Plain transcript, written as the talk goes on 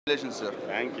Congratulations, sir.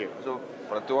 Thank you. So,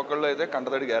 ప్రతి ఒక్కళ్ళు అయితే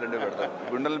కంటతడి గ్యారంటీ పెడతారు.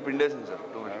 గుండెలను పిండేసింది సార్.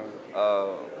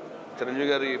 చిరంజీవి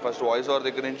గారి ఫస్ట్ వాయిస్ ఓవర్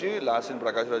దగ్గర నుంచి లాస్ట్ సీన్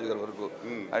ప్రకాష్ రాజ్ గారి వరకు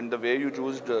and the way you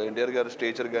చూస్డ్ NTR గారి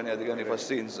స్టేచర్ కానీ అది కానీ ఫస్ట్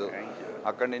సీన్స్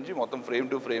అక్కడి నుంచి మొత్తం ఫ్రేమ్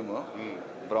టు ఫ్రేమ్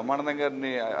బ్రహ్మానందం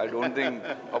గారిని ఐ డోంట్ థింక్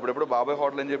అప్పుడెప్పుడు బాబాయ్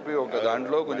హోటల్ అని చెప్పి ఒక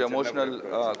దాంట్లో కొంచెం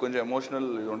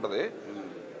ఎమోషనల్ ఇది ఉంటుంది.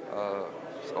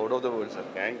 Out of the world sir.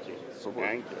 Thank you. Super.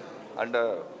 Thank you. And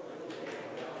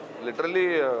literally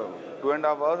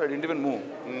 2.5 hours I didn't even move.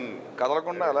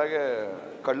 కదలకుండా అలాగే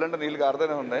కళ్ళంటే నీళ్ళు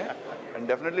కారుతూనే ఉన్నాయి. And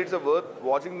definitely it's a worth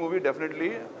watching movie. Definitely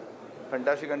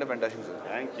fantastic అంటే fantastic sir.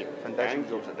 Thank you. Fantastic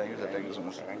joke sir. Thank you sir. Thank you so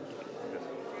much. Thank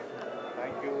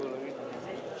you.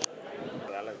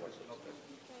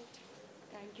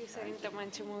 Thank you sir, ఇంత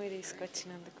మంచి movie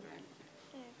తీసుకొచ్చినందుకు.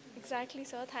 Exactly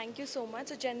sir, thank you so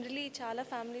much. Generally చాలా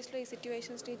ఫ్యామిలీస్లో ఈ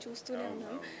సిచ్యువేషన్స్ని చూస్తూనే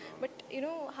ఉన్నాం. But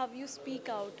you know how you speak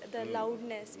out, the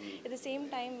loudness, at the same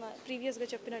time ప్రీవియస్గా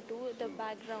చెప్పినట్టు the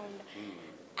background.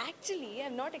 Actually I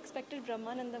not expected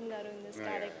Brahmanandam గారు in this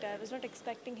character. I was not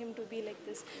expecting him to be like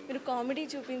this. మీరు comedy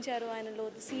చూపించారు, ఆయనలో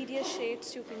the serious shades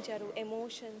చూపించారు,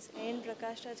 emotions. And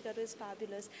Prakash Raj గారు is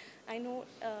fabulous. I know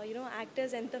you know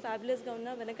actors ఎంత ఫ్యాబ్యులస్గా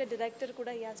ఉన్నా వెనక డైరెక్టర్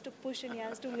కూడా he has to push and he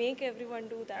has to make every one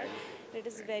do that. It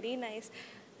is very nice.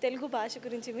 Telugu భాష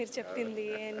గురించి మీరు చెప్పింది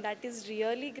and that is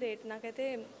really great. నాకైతే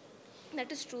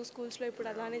దట్ ఈస్ ట్రూ. స్కూల్స్లో ఇప్పుడు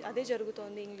అదే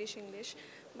జరుగుతోంది, ఇంగ్లీష్.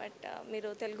 బట్ మీరు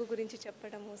తెలుగు గురించి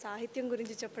చెప్పడము, సాహిత్యం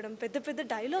గురించి చెప్పడం, పెద్ద పెద్ద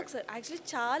డైలాగ్స్. యాక్చువల్లీ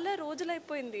చాలా రోజులు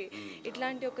అయిపోయింది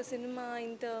ఇట్లాంటి ఒక సినిమా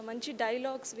ఇంత మంచి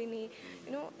డైలాగ్స్ విని.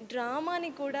 యూనో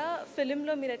డ్రామాని కూడా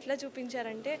ఫిలింలో మీరు ఎట్లా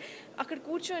చూపించారంటే అక్కడ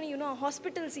కూర్చొని యూనో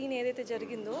హాస్పిటల్ సీన్ ఏదైతే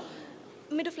జరిగిందో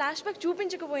మీరు ఫ్లాష్ బ్యాక్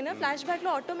చూపించకపోయినా ఫ్లాష్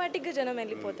బ్యాక్లో ఆటోమేటిక్గా జనం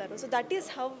వెళ్ళిపోతారు. So that is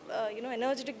how you know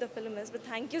energetic the film is. But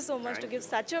thank you so much to give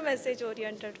such a message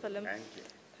oriented film.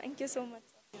 Thank you so much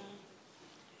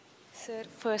sir.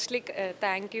 Firstly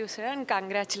thank you sir and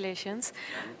congratulations.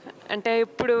 అంటే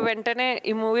ఇప్పుడు వెంటనే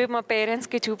ఈ movie మా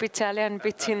పేరెంట్స్కి చూపించాలి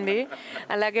అనిపించింది.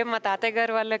 అలాగే మా తాతయ్య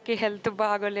గారు వాళ్ళకి హెల్త్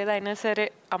బాగోలేదు, అయినా సరే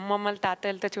అమ్మమ్మల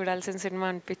తాతయ్యలతో చూడాల్సిన సినిమా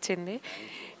అనిపించింది.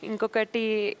 ఇంకొకటి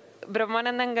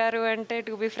బ్రహ్మానందం గారు అంటే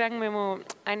టు బి ఫ్రాంక్ మేము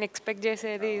ఆయన ఎక్స్పెక్ట్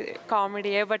చేసేది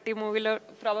కామెడీయే. బట్ ఈ మూవీలో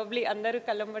ప్రాబబ్లీ అందరూ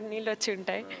కళ్ళంబడి నీళ్ళు వచ్చి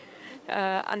ఉంటాయి.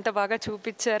 అంత బాగా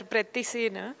చూపించారు ప్రతి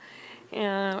సీన్.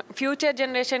 ఫ్యూచర్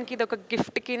జనరేషన్కి ఇది ఒక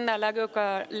గిఫ్ట్ కింద, అలాగే ఒక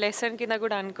లెసన్ కింద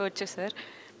కూడా అనుకోవచ్చు సార్.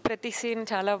 ప్రతి సీన్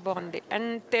చాలా బాగుంది.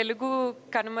 అండ్ తెలుగు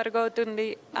కనుమరుగవుతుంది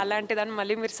అలాంటిదాన్ని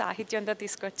మళ్ళీ మీరు సాహిత్యంతో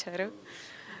తీసుకొచ్చారు.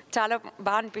 చాలా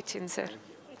బాగా అనిపించింది sir.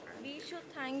 We should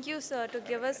thank you sir to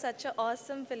give us such a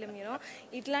awesome film. You know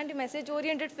ఇట్లాంటి మెసేజ్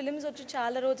ఓరియంటెడ్ ఫిల్మ్స్ వచ్చి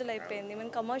చాలా రోజులు అయిపోయింది.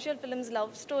 మేము కమర్షియల్ ఫిల్మ్స్,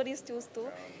 లవ్ స్టోరీస్ చూస్తూ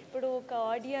ఇప్పుడు ఒక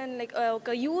ఆడియన్ లైక్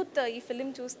ఒక యూత్ ఈ ఫిలిం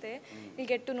చూస్తే will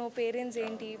get to know parents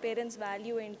ఏంటి, పేరెంట్స్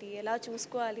వాల్యూ ఏంటి, ఎలా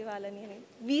చూసుకోవాలి వాళ్ళని అని.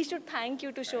 We should thank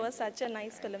you to show us such a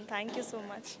nice film. Thank you so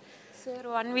much sir.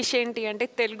 One విషయం ఏంటి అంటే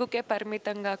తెలుగుకే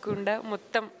పరిమితం కాకుండా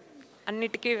మొత్తం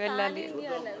అన్నిటికీ వెళ్ళాలి.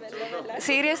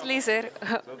 Seriously sir.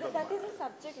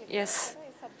 Yes.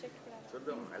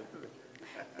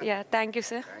 Yeah, thank you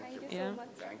sir. Yeah,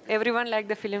 everyone liked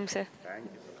the film sir.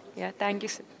 Yeah, thank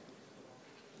you sir.